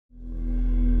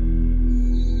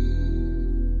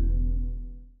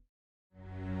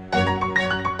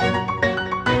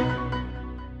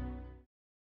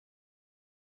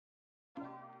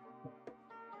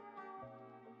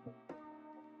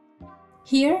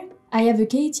Here, I have a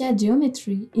CATIA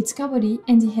geometry, its car body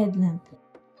and the headlamp.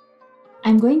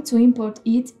 I'm going to import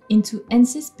it into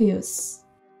ANSYS SPEOS.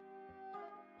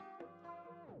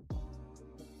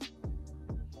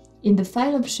 In the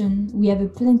File option, we have a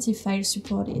plenty file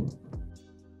supported.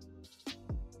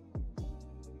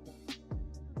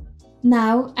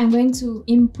 Now, I'm going to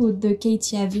input the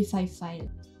CATIA V5 file.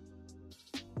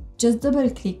 Just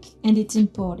double-click and it's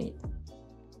imported.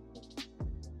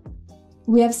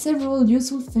 We have several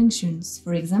useful functions.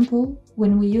 For example,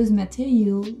 when we use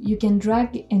material, you can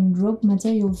drag and drop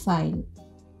material file.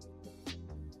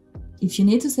 If you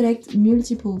need to select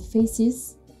multiple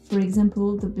faces, for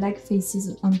example, the black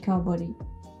faces on car body,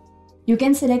 you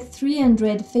can select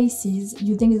 300 faces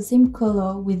using the same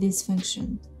color with this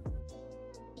function.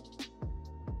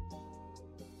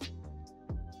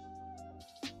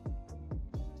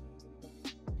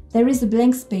 There is a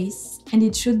blank space, and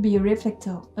it should be a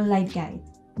reflector, a light guide.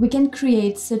 We can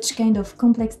create such kind of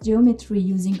complex geometry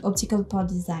using optical part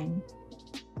design.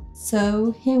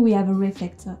 So here we have a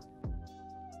reflector.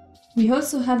 We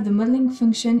also have the modeling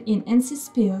function in ANSYS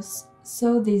SPEOS,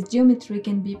 so this geometry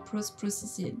can be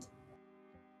post-processed.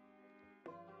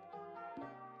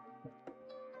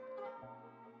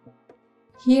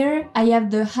 Here I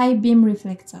have the high beam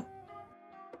reflector.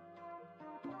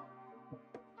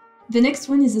 The next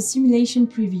one is a simulation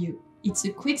preview. It's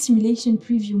a quick simulation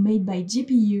preview made by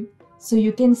GPU, so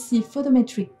you can see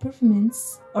photometric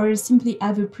performance or simply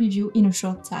have a preview in a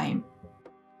short time.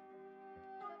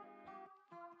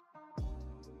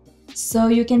 So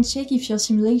you can check if your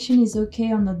simulation is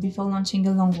okay or not before launching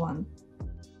a long one.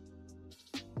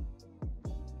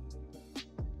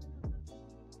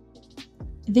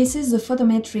 This is the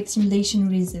photometric simulation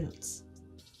results.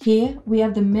 Here we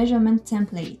have the measurement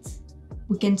template.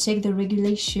 We can check the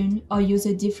regulation or use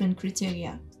a different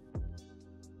criteria.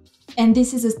 And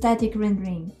this is a static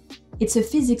rendering. It's a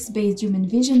physics-based human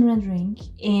vision rendering,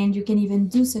 and you can even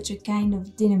do such a kind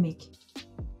of dynamic.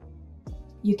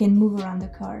 You can move around the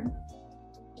car.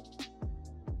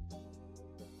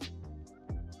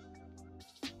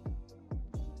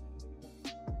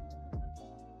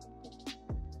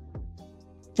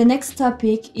 The next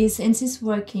topic is ANSYS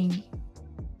working.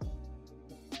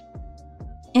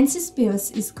 ANSYS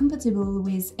SPEOS is compatible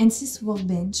with ANSYS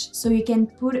Workbench, so you can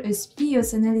put a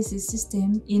SPEOS analysis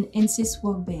system in ANSYS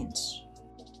Workbench.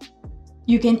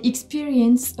 You can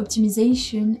experience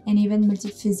optimization and even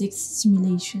multiphysics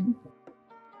simulation.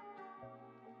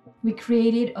 We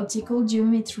created optical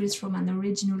geometries from an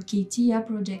original CATIA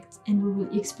project, and we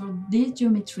will export these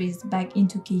geometries back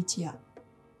into CATIA.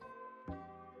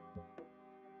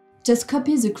 Just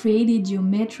copy the created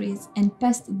geometries and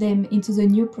paste them into the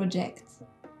new project.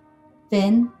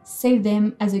 Then, save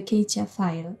them as a CATIA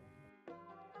file.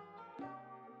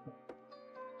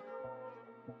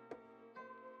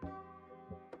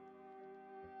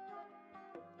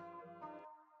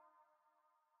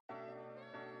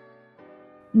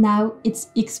 Now it's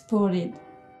exported.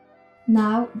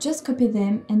 Now just copy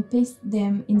them and paste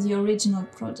them in the original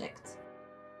project.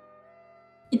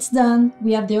 It's done!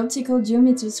 We have the optical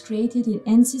geometries created in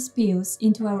ANSYS SPEOS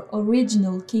into our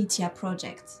original CATIA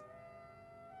project.